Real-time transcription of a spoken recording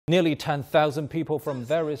Nearly 10,000 people from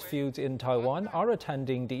various fields in Taiwan are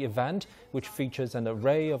attending the event, which features an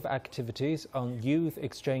array of activities on youth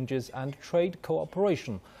exchanges and trade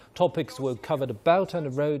cooperation. Topics will cover the Belt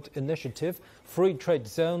and Road Initiative, Free Trade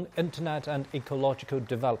Zone, Internet and ecological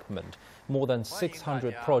development. More than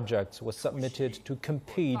 600 projects were submitted to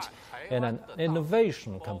compete in an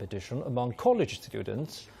innovation competition among college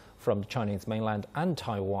students from the Chinese mainland and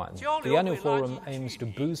Taiwan. The annual forum aims to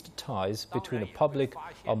boost ties between the public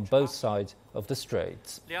on both sides of the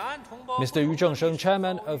straits. Mr. Yu Zhengsheng,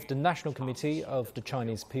 chairman of the National Committee of the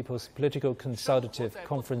Chinese People's Political Consultative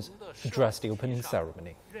Conference, addressed the opening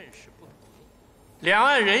ceremony.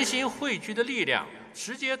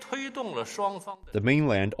 The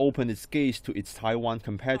mainland opened its gates to its Taiwan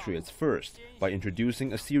compatriots first by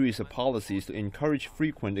introducing a series of policies to encourage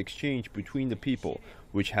frequent exchange between the people,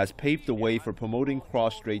 which has paved the way for promoting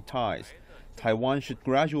cross-strait ties. Taiwan should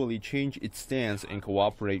gradually change its stance and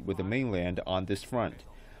cooperate with the mainland on this front.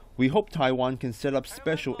 We hope Taiwan can set up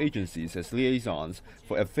special agencies as liaisons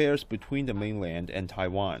for affairs between the mainland and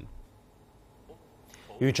Taiwan.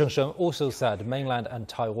 Yu Zhengsheng also said mainland and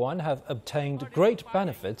Taiwan have obtained great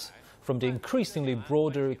benefits from the increasingly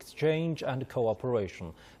broader exchange and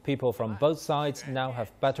cooperation. People from both sides now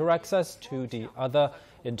have better access to the other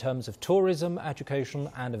in terms of tourism,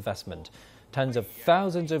 education and investment. Tens of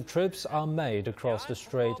thousands of trips are made across the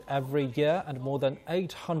strait every year and more than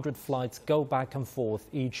 800 flights go back and forth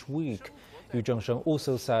each week. Yu Zhengsheng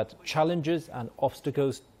also said challenges and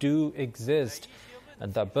obstacles do exist,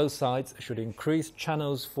 and that both sides should increase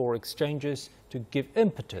channels for exchanges to give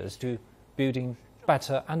impetus to building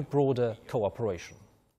better and broader cooperation.